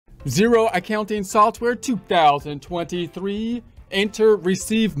Xero Accounting Software 2023. Enter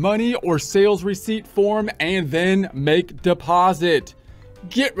receive money or sales receipt form and then make deposit.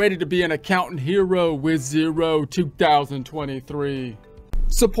 Get ready to be an accountant hero with Xero 2023.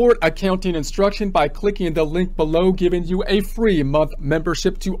 Support accounting instruction by clicking the link below, giving you a free month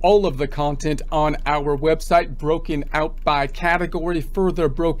membership to all of the content on our website, broken out by category, further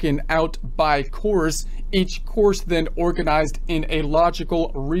broken out by course. Each course then organized in a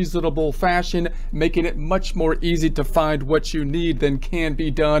logical, reasonable fashion, making it much more easy to find what you need than can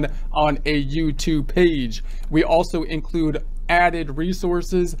be done on a YouTube page. We also include added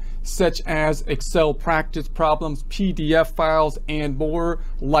resources such as Excel practice problems, PDF files, and more,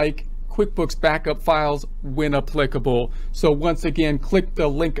 like QuickBooks backup files when applicable. So once again, click the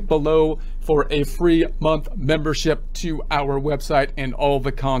link below for a free month membership to our website and all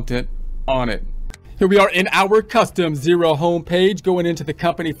the content on it. Here we are in our custom Xero homepage. Going into the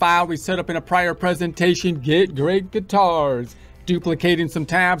company file we set up in a prior presentation, Get Great Guitars. Duplicating some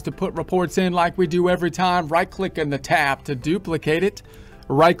tabs to put reports in like we do every time. Right click in the tab to duplicate it.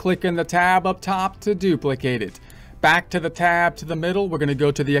 Right click in the tab up top to duplicate it. Back to the tab to the middle. We're going to go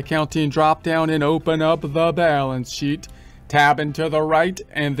to the accounting drop down and open up the balance sheet. Tab into the right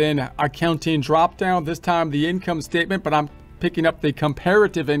and then accounting drop down. This time the income statement, but I'm picking up the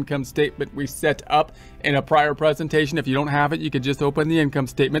comparative income statement we set up in a prior presentation. If you don't have it, you could just open the income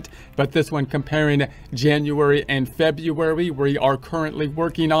statement, but this one comparing January and February. We are currently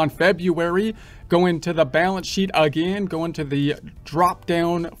working on February. Go into the balance sheet again, go into the drop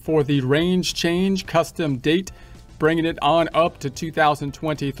down for the range change, custom date, bringing it on up to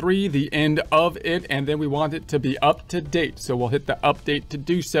 2023, the end of it, and then we want it to be up to date. So we'll hit the update to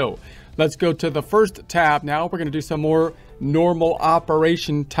do so. Let's go to the first tab now. We're going to do some more normal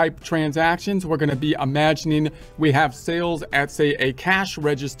operation type transactions. We're going to be imagining we have sales at, say, a cash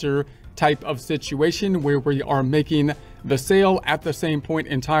register type of situation where we are making the sale at the same point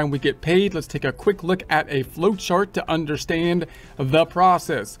in time we get paid. Let's take a quick look at a flow chart to understand the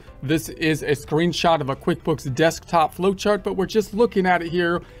process. This is a screenshot of a QuickBooks desktop flow chart, but we're just looking at it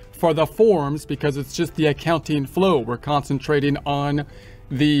here for the forms because it's just the accounting flow. We're concentrating on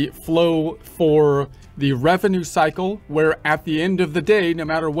the flow for the revenue cycle, where at the end of the day, no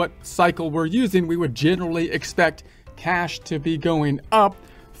matter what cycle we're using, we would generally expect cash to be going up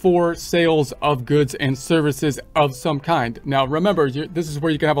for sales of goods and services of some kind. Now remember, this is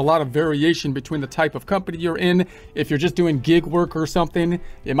where you can have a lot of variation between the type of company you're in. If you're just doing gig work or something,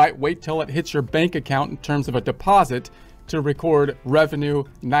 you might wait till it hits your bank account in terms of a deposit to record revenue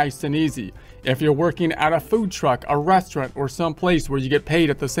nice and easy. If you're working at a food truck, a restaurant, or some place where you get paid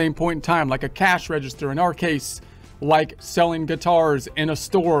at the same point in time, like a cash register in our case, like selling guitars in a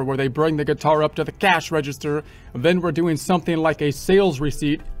store where they bring the guitar up to the cash register, then we're doing something like a sales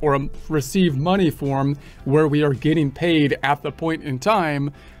receipt or a receive money form where we are getting paid at the point in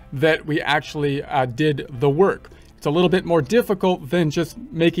time that we actually did the work. It's a little bit more difficult than just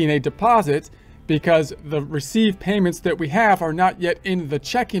making a deposit, because the received payments that we have are not yet in the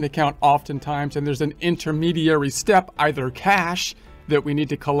checking account oftentimes, and there's an intermediary step, either cash that we need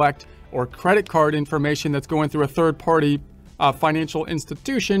to collect or credit card information that's going through a third-party financial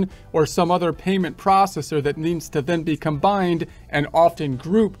institution or some other payment processor that needs to then be combined and often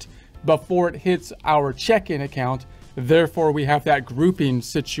grouped before it hits our checking account. Therefore, we have that grouping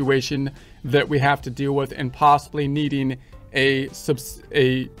situation that we have to deal with, and possibly needing a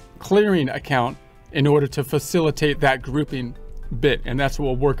clearing account in order to facilitate that grouping bit, and that's what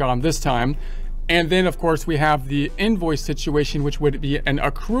we'll work on this time. And then of course we have the invoice situation, which would be an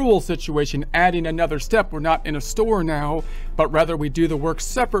accrual situation, adding another step. We're not in a store now, but rather we do the work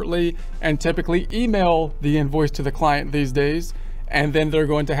separately and typically email the invoice to the client these days, and then they're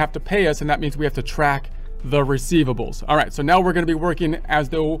going to have to pay us, and that means we have to track the receivables. All right, so now we're going to be working as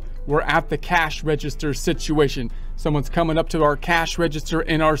though we're at the cash register situation. Someone's coming up to our cash register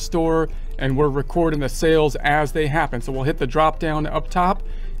in our store and we're recording the sales as they happen. So we'll hit the drop down up top,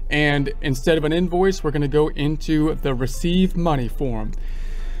 and instead of an invoice, we're going to go into the receive money form.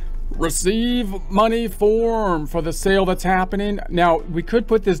 Receive money form for the sale that's happening. Now we could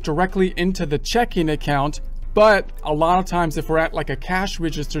put this directly into the checking account, but a lot of times if we're at like a cash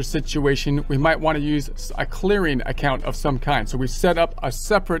register situation, we might want to use a clearing account of some kind. So we set up a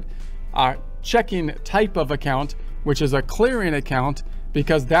separate checking type of account, which is a clearing account,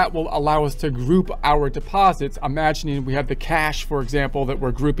 because that will allow us to group our deposits. Imagining we have the cash, for example, that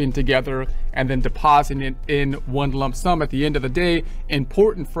we're grouping together and then depositing it in one lump sum at the end of the day.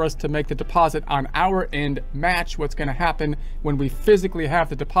 Important for us to make the deposit on our end match what's going to happen when we physically have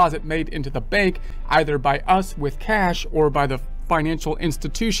the deposit made into the bank, either by us with cash or by the financial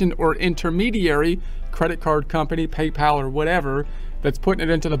institution or intermediary, credit card company, PayPal, or whatever, that's putting it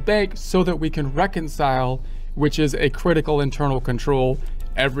into the bank so that we can reconcile, which is a critical internal control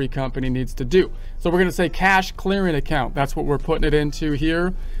every company needs to do. So we're going to say cash clearing account. That's what we're putting it into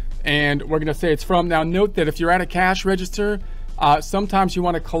here. And we're going to say it's from. Now note that if you're at a cash register, sometimes you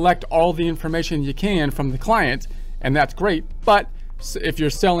want to collect all the information you can from the client, and that's great. But if you're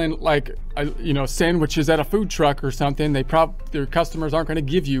selling like sandwiches at a food truck or something, their customers aren't going to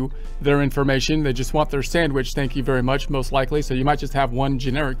give you their information. They just want their sandwich, thank you very much, most likely. So you might just have one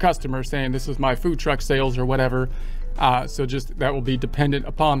generic customer saying this is my food truck sales or whatever. So just that will be dependent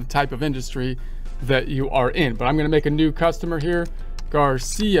upon the type of industry that you are in. But I'm going to make a new customer here,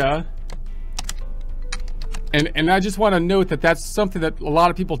 Garcia. And I just want to note that that's something that a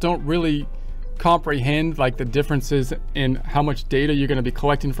lot of people don't really comprehend, like the differences in how much data you're going to be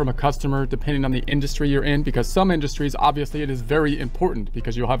collecting from a customer depending on the industry you're in, because some industries, obviously, it is very important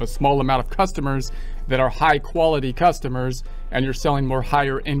because you'll have a small amount of customers that are high quality customers and you're selling more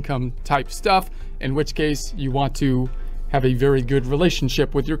higher income type stuff, in which case you want to have a very good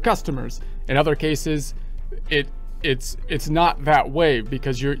relationship with your customers. In other cases, it's not that way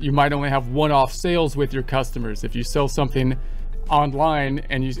because you might only have one-off sales with your customers. If you sell something online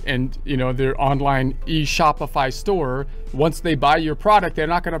and their online e-Shopify store, once they buy your product, they're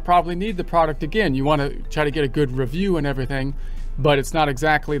not going to probably need the product again. You want to try to get a good review and everything, but it's not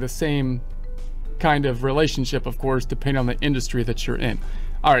exactly the same kind of relationship, of course, depending on the industry that you're in.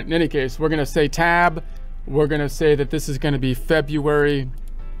 All right, in any case, we're going to say tab. We're going to say that this is going to be February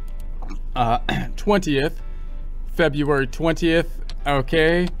 20th. February 20th,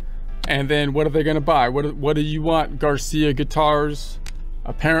 okay. And then what are they going to buy? What do you want, Garcia Guitars?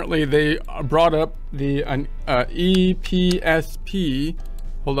 Apparently they brought up the EPSP.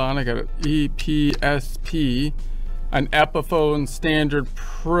 Hold on, I got it. EPSP, an Epiphone Standard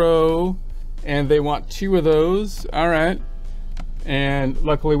Pro, and they want 2 of those. All right. And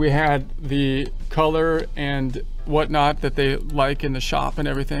luckily we had the color and whatnot that they like in the shop and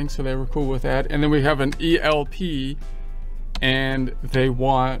everything, so they were cool with that. And then we have an ELP, and they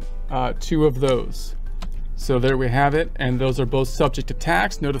want 2 of those. So there we have it, and those are both subject to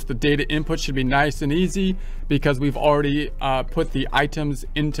tax. Notice the data input should be nice and easy because we've already put the items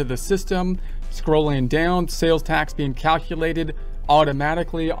into the system. Scrolling down, sales tax being calculated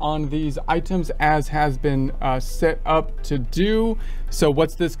automatically on these items as has been set up to do. So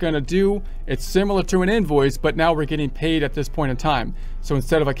what's this going to do? It's similar to an invoice, but now we're getting paid at this point in time. So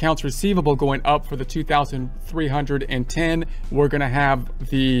instead of accounts receivable going up for the 2,310, we're going to have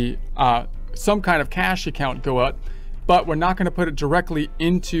the some kind of cash account go up, but we're not going to put it directly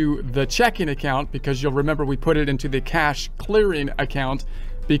into the checking account because you'll remember we put it into the cash clearing account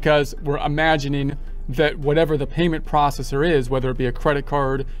because we're imagining that whatever the payment processor is, whether it be a credit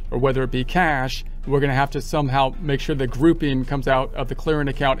card or whether it be cash, we're going to have to somehow make sure the grouping comes out of the clearing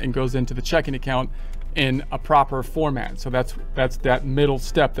account and goes into the checking account in a proper format. So that's that middle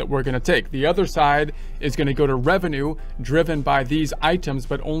step that we're going to take. The other side is going to go to revenue driven by these items,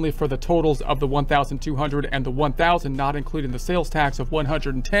 but only for the totals of the 1,200 and the 1,000, not including the sales tax of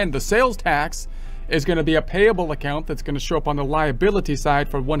 110. The sales tax is going to be a payable account that's going to show up on the liability side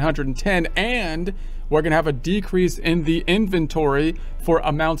for 110, and we're going to have a decrease in the inventory for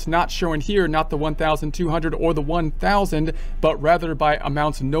amounts not shown here, not the 1,200 or the 1,000, but rather by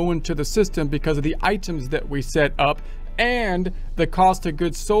amounts known to the system because of the items that we set up, and the cost of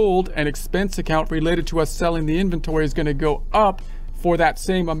goods sold and expense account related to us selling the inventory is going to go up for that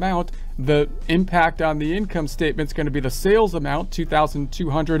same amount. The impact on the income statement is going to be the sales amount,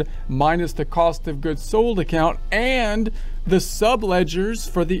 2,200, minus the cost of goods sold account, and the subledgers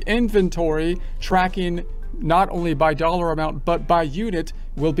for the inventory tracking not only by dollar amount but by unit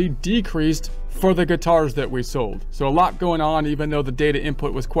will be decreased for the guitars that we sold. So a lot going on, even though the data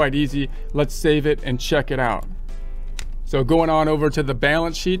input was quite easy. Let's save it and check it out. So going on over to the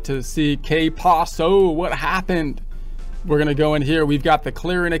balance sheet to see K-Paso, what happened? We're going to go in here. We've got the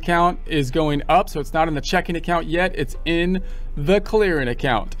clearing account is going up, so it's not in the checking account yet. It's in the clearing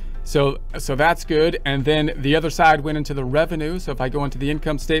account. So that's good. And then the other side went into the revenue. So if I go into the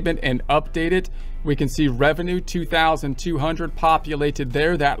income statement and update it, we can see revenue 2,200 populated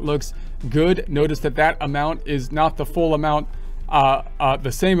there. That looks good. Notice that that amount is not the full amount,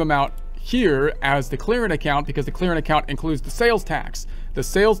 the same amount here as the clearing account, because the clearing account includes the sales tax. The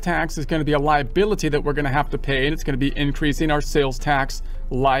sales tax is going to be a liability that we're going to have to pay, and it's going to be increasing our sales tax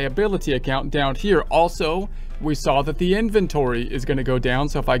liability account down here. Also, we saw that the inventory is going to go down.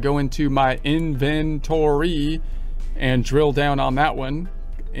 So if I go into my inventory and drill down on that one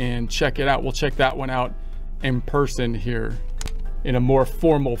and check it out, we'll check that one out in person here. in a more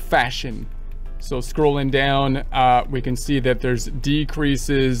formal fashion. So scrolling down, we can see that there's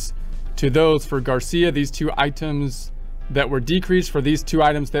decreases to those for Garcia. These two items that were decreased for these two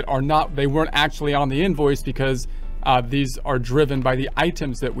items that are not, they weren't actually on the invoice because these are driven by the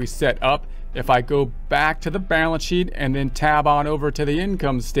items that we set up. If I go back to the balance sheet and then tab on over to the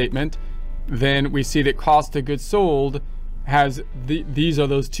income statement, then we see that cost of goods sold has these are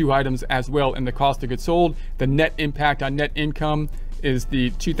those two items as well in the cost of goods sold. The net impact on net income is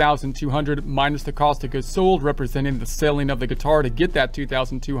the 2,200 minus the cost of goods sold, representing the selling of the guitar to get that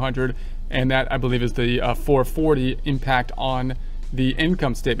 2,200, and that I believe is the 440 impact on the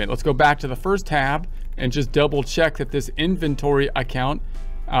income statement. Let's go back to the first tab and just double check that this inventory account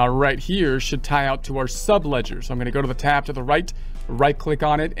right here should tie out to our subledger. So I'm going to go to the tab to the right click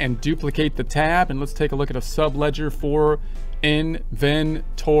on it and duplicate the tab, and let's take a look at a subledger for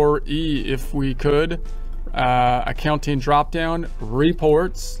inventory if we could. Accounting drop down,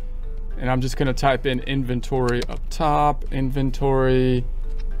 reports, and I'm just going to type in inventory up top, inventory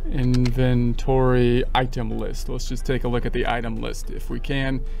item list. Let's just take a look at the item list if we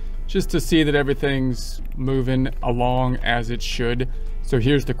can, just to see that everything's moving along as it should. So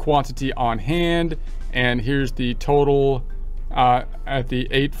here's the quantity on hand, and here's the total at the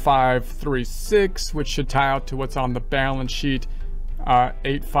 8536, which should tie out to what's on the balance sheet.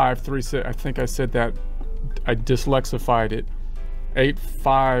 8536, I think I said that, I dyslexified it.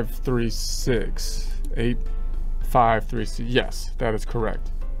 8536, yes, that is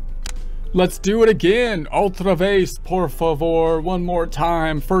correct. Let's do it again. Otra vez, por favor. One more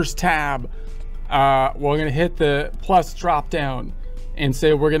time. First tab. We're going to hit the plus drop down and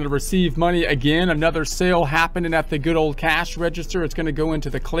say we're going to receive money again. Another sale happening at the good old cash register. It's going to go into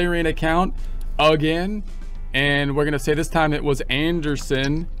the clearing account again. And we're going to say this time it was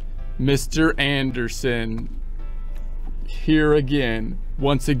Anderson. Mr. Anderson. Here again.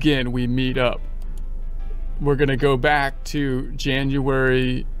 Once again, we meet up. We're going to go back to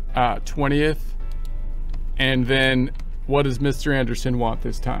January 20th, and then what does Mr. Anderson want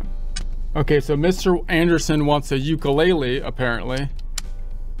this time? Okay, so Mr. Anderson wants a ukulele, apparently.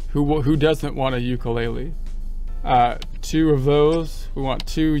 Who doesn't want a ukulele? Two of those. We want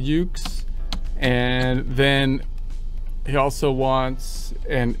two ukes, and then he also wants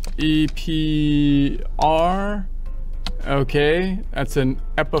an EPR. Okay, that's an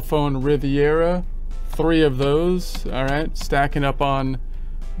Epiphone Riviera. 3 of those. All right, stacking up on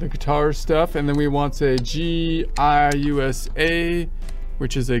the guitar stuff. And then we want a GI-USA,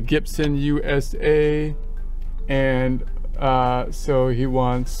 which is a Gibson USA, and so he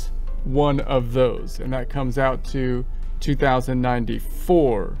wants 1 of those, and that comes out to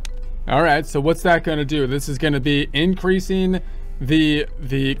 2,094. All right, so what's that going to do? This is going to be increasing the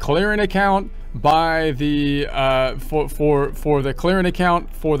clearing account by the for the clearing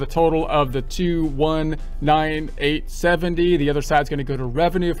account for the total of the 2,198.70. The other side is going to go to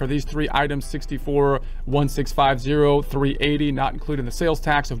revenue for these 3 items: 64,1650, 380, not including the sales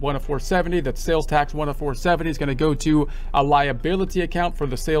tax of 104.70. That sales tax 104.70 is going to go to a liability account for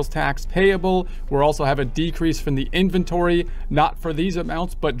the sales tax payable. We'll also have a decrease from the inventory, not for these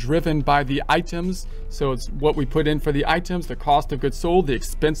amounts, but driven by the items. So it's what we put in for the items, the cost of goods sold. The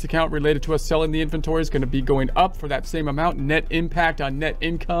expense account related to us selling the inventory is going to be going up for that same amount. Net impact on net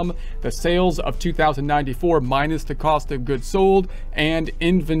income, the sales of 2,094 minus the cost of goods sold, and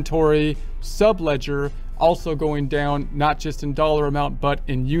inventory subledger also going down, not just in dollar amount, but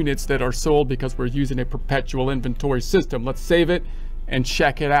in units that are sold, because we're using a perpetual inventory system. Let's save it and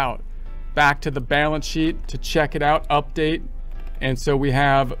check it out. Back to the balance sheet to check it out, update. And so we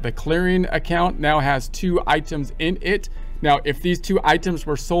have the clearing account now has 2 items in it. Now, if these 2 items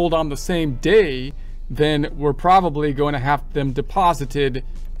were sold on the same day, then we're probably going to have them deposited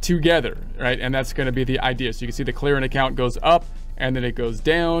together, right? And that's going to be the idea. So you can see the clearing account goes up and then it goes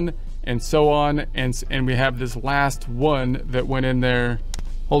down and so on. And we have this last one that went in there.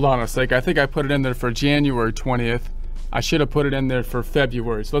 Hold on a sec. I think I put it in there for January 20th. I should have put it in there for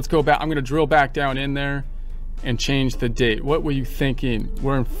February. So let's go back. I'm going to drill back down in there and change the date. What were you thinking?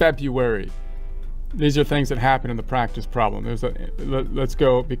 We're in February. These are things that happen in the practice problem. Let's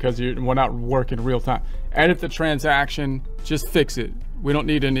go, because we're not working real time. Edit the transaction, just fix it. We don't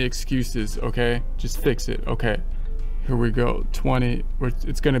need any excuses, okay? Just fix it, okay? Here we go,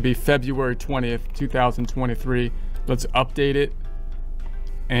 it's gonna be February 20th, 2023. Let's update it.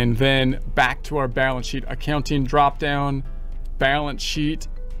 And then back to our balance sheet, accounting drop down, balance sheet,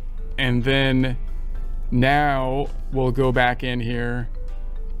 and then now we'll go back in here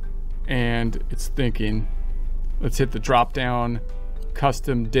and it's thinking. Let's hit the drop down,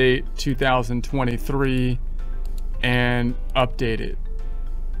 custom date 2023, and update it.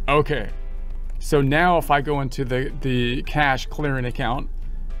 Okay, so now if I go into the cash clearing account,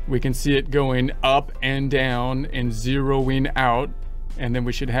 we can see it going up and down and zeroing out, and then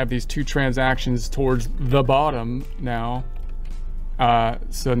we should have these two transactions towards the bottom now.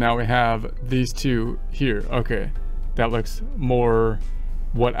 So now we have these two here. Okay, that looks more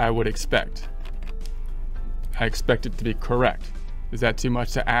what I would expect. I expect it to be correct. Is that too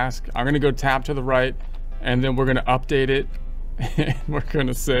much to ask? I'm gonna go tap to the right, and then we're gonna update it. And we're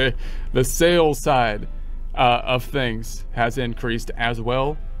gonna say the sales side of things has increased as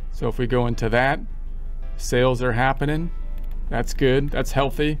well. So if we go into that, sales are happening. That's good, that's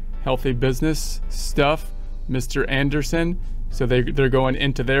healthy business stuff, Mr. Anderson. So they're going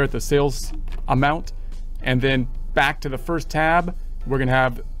into there at the sales amount. And then back to the first tab, we're gonna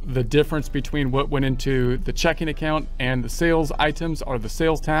have the difference between what went into the checking account and the sales items, or the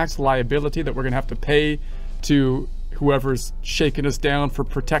sales tax liability that we're gonna have to pay to whoever's shaking us down for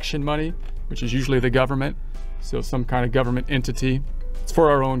protection money, which is usually the government. So some kind of government entity. It's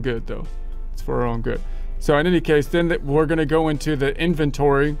for our own good though. It's for our own good. So in any case, then we're gonna go into the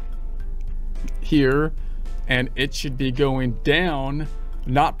inventory here, and it should be going down,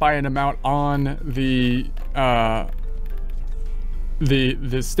 not by an amount on the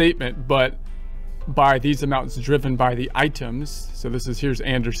statement, but by these amounts driven by the items. So here's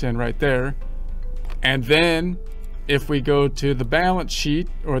Anderson right there. And then if we go to the balance sheet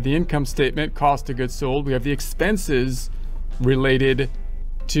or the income statement, cost of goods sold, we have the expenses related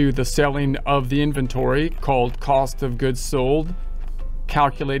to the selling of the inventory called cost of goods sold,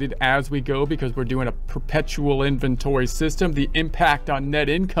 calculated as we go because we're doing a perpetual inventory system. The impact on net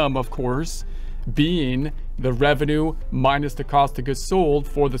income, of course, being the revenue minus the cost of goods sold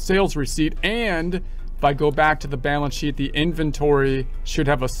for the sales receipt. And if I go back to the balance sheet, the inventory should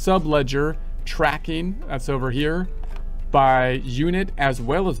have a subledger tracking, that's over here, by unit as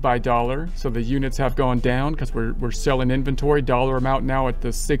well as by dollar. So the units have gone down because we're selling inventory. Dollar amount now at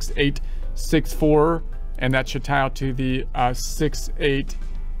the 6864, and that should tie out to the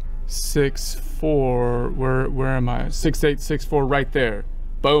 6864. Where am I? 6864 right there.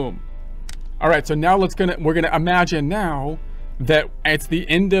 Boom. All right, so now we're gonna imagine now that it's the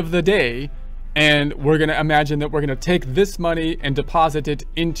end of the day, and we're gonna imagine that we're gonna take this money and deposit it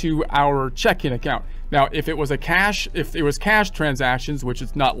into our checking account. Now, if it was cash transactions, which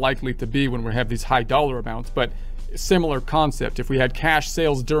it's not likely to be when we have these high dollar amounts, but similar concept. If we had cash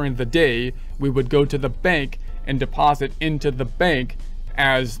sales during the day, we would go to the bank and deposit into the bank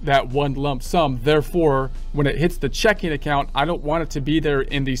as that one lump sum. Therefore, when it hits the checking account, I don't want it to be there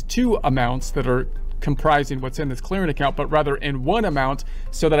in these two amounts that are comprising what's in this clearing account, but rather in one amount,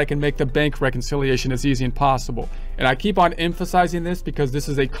 so that I can make the bank reconciliation as easy as possible. And I keep on emphasizing this because this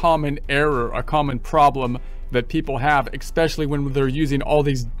is a common error, a common problem that people have, especially when they're using all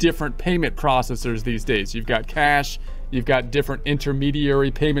these different payment processors these days. You've got cash, you've got different intermediary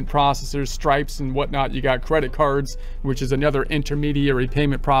payment processors, Stripes and whatnot. You got credit cards, which is another intermediary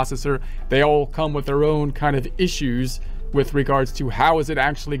payment processor. They all come with their own kind of issues with regards to how is it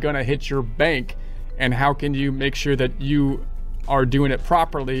actually going to hit your bank, and how can you make sure that you are doing it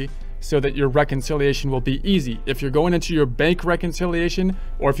properly so that your reconciliation will be easy. If you're going into your bank reconciliation,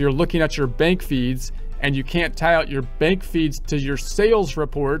 or if you're looking at your bank feeds and you can't tie out your bank feeds to your sales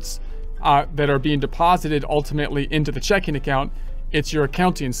reports that are being deposited ultimately into the checking account, it's your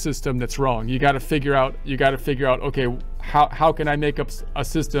accounting system that's wrong. You got to figure out, okay, how can I make up a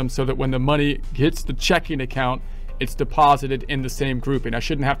system so that when the money hits the checking account, it's deposited in the same grouping. I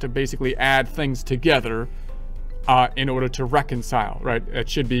shouldn't have to basically add things together in order to reconcile, right?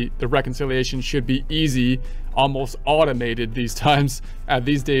 The reconciliation should be easy, almost automated these times,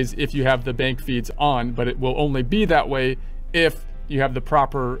 these days, if you have the bank feeds on. But it will only be that way if you have the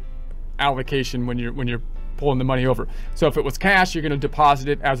proper allocation when you're pulling the money over. So if it was cash, you're going to deposit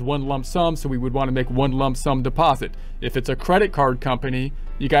it as one lump sum, so we would want to make one lump sum deposit. If it's a credit card company,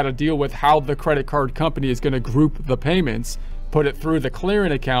 you got to deal with how the credit card company is going to group the payments, put it through the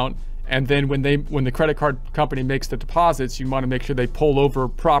clearing account, and then when the credit card company makes the deposits, you want to make sure they pull over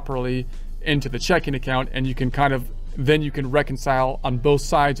properly into the checking account, and you can then you can reconcile on both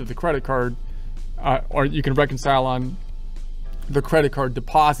sides of the credit card, or you can reconcile on the credit card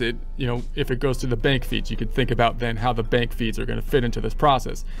deposit. If it goes to the bank feeds, you can think about then how the bank feeds are going to fit into this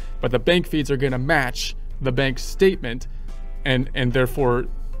process. But the bank feeds are going to match the bank statement, and therefore,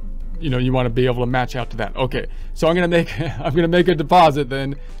 you want to be able to match out to that. Okay, so I'm going to make a deposit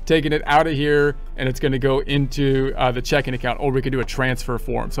then, taking it out of here, and it's going to go into the checking account, or we could do a transfer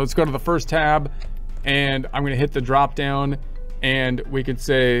form. So let's go to the first tab, and I'm going to hit the drop down, and we could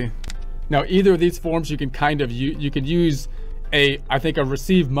say Now, either of these forms you can kind of you could use I think a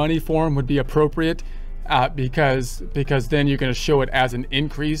receive money form would be appropriate because then you're going to show it as an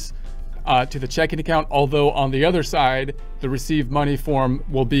increase to the checking account. Although on the other side, the receive money form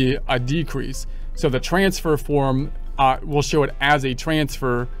will be a decrease. So the transfer form will show it as a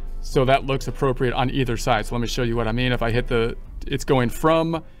transfer. So that looks appropriate on either side. So let me show you what I mean. If I hit it's going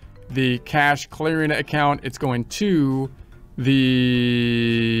from the cash clearing account, it's going to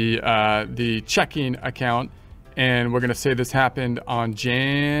the checking account. And we're going to say this happened on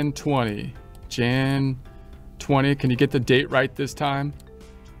Jan 20. Jan 20. Can you get the date right this time?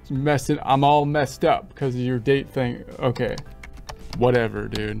 I'm all messed up because of your date thing. Okay. Whatever,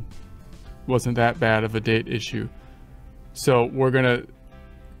 dude. Wasn't that bad of a date issue. So we're going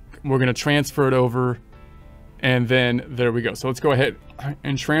to transfer it over, and then there we go. So let's go ahead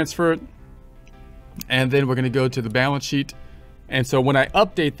and transfer it. And then we're going to go to the balance sheet. And so when I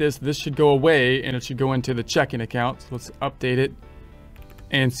update this should go away and it should go into the checking account. So let's update it.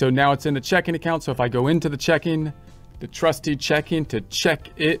 And so now it's in the checking account. So if I go into the checking, the trusty checking to check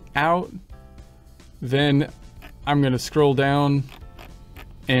it out, then I'm going to scroll down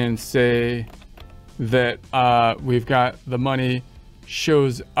and say that we've got the money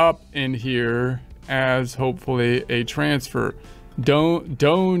shows up in here as hopefully a transfer.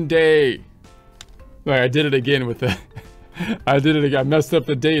 Don't day. Like I did it again with the I did it again. I messed up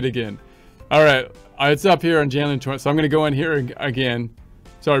the date again. All right, it's up here on January 20th. So I'm going to go in here again.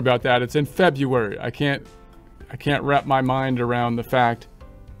 Sorry about that. It's in February. I can't wrap my mind around the fact.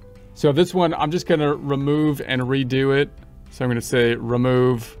 So this one, I'm just going to remove and redo it. So I'm going to say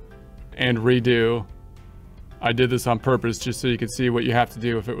remove and redo. I did this on purpose just so you can see what you have to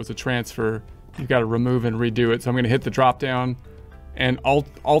do if it was a transfer. You've got to remove and redo it. So I'm going to hit the drop down and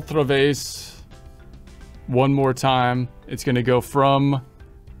Ultraverse one more time. It's going to go from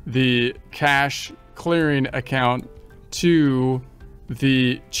the cash clearing account to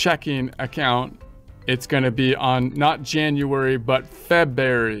the checking account. It's going to be on not January, but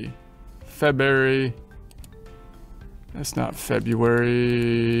February. That's not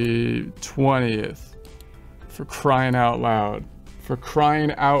February 20th. For crying out loud. For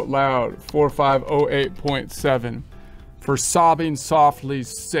crying out loud. 4508.7. For sobbing softly's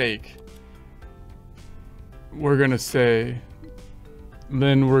sake. We're going to say,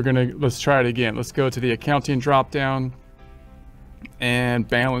 then let's try it again. Let's go to the accounting drop down and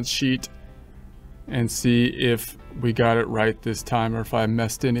balance sheet and see if we got it right this time or if I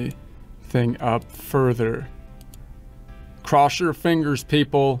messed anything up further. Cross your fingers,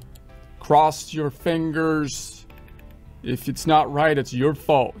 people. Cross your fingers. If it's not right, it's your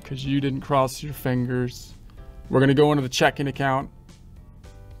fault because you didn't cross your fingers. We're going to go into the checking account.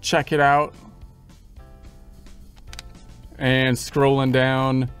 Check it out. And scrolling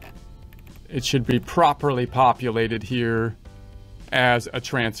down, it should be properly populated here as a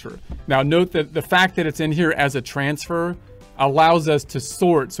transfer. Now note that the fact that it's in here as a transfer allows us to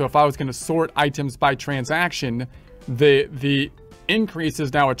sort. So if I was going to sort items by transaction, the increase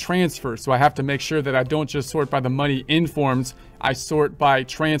is now a transfer. So I have to make sure that I don't just sort by the money in forms, I sort by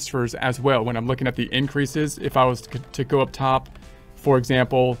transfers as well. When I'm looking at the increases, if I was to go up top, for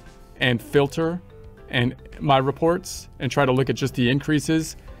example, and filter and my reports and try to look at just the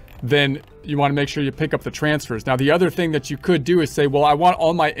increases, then you want to make sure you pick up the transfers. Now, the other thing that you could do is say, well, I want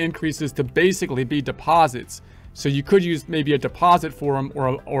all my increases to basically be deposits. So you could use maybe a deposit form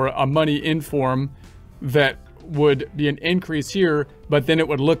or a money in form that would be an increase here, but then it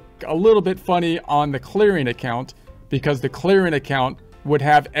would look a little bit funny on the clearing account because the clearing account would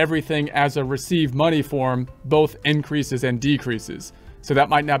have everything as a receive money form, both increases and decreases. So that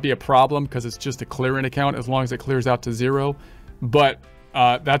might not be a problem because it's just a clearing account as long as it clears out to zero. But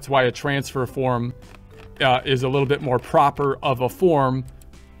that's why a transfer form is a little bit more proper of a form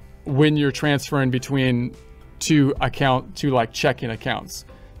when you're transferring between two like checking accounts.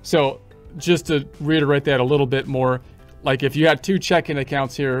 So just to reiterate that a little bit more, like if you had two checking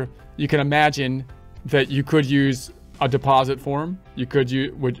accounts here, you can imagine that you could use a deposit form. You could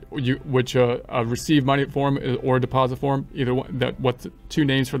use a receive money form or a deposit form, either one, two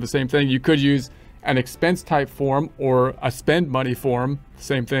names for the same thing. You could use an expense type form or a spend money form,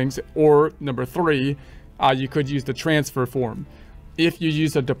 same things. Or number three, you could use the transfer form. If you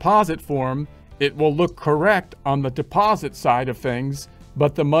use a deposit form, it will look correct on the deposit side of things,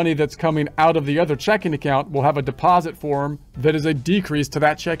 but the money that's coming out of the other checking account will have a deposit form that is a decrease to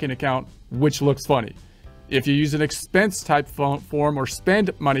that checking account, which looks funny. If you use an expense type form or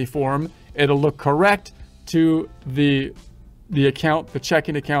spend money form, it'll look correct to the account, the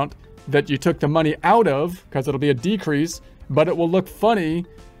checking account that you took the money out of, because it'll be a decrease, but it will look funny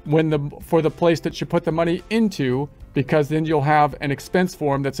for the place that you put the money into, because then you'll have an expense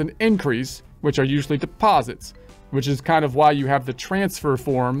form that's an increase, which are usually deposits, which is kind of why you have the transfer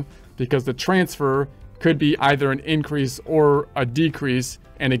form, because the transfer could be either an increase or a decrease,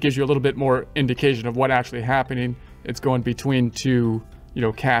 and it gives you a little bit more indication of what actually happening. It's going between two,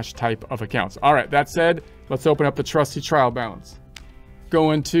 cash type of accounts. All right, that said, let's open up the trusty trial balance.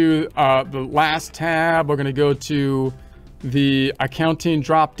 Go into the last tab. We're going to go to the accounting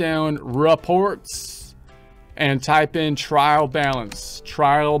drop-down reports and type in trial balance,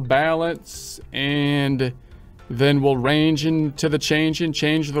 and then we'll range into the change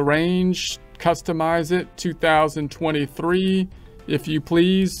the range, customize it 2023 if you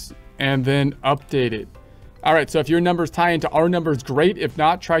please, and then update it. All right, so if your numbers tie into our numbers, great. If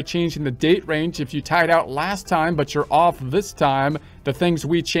not, try changing the date range. If you tied out last time, but you're off this time, the things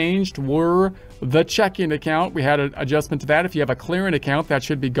we changed were the checking account. We had an adjustment to that. If you have a clearing account, that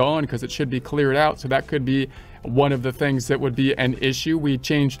should be gone because it should be cleared out. So that could be one of the things that would be an issue. We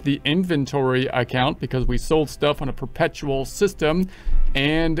changed the inventory account because we sold stuff on a perpetual system,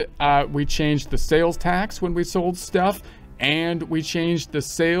 and we changed the sales tax when we sold stuff. And we changed the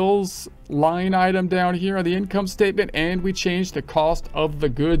sales line item down here on the income statement, and we changed the cost of the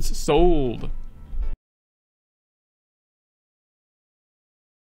goods sold.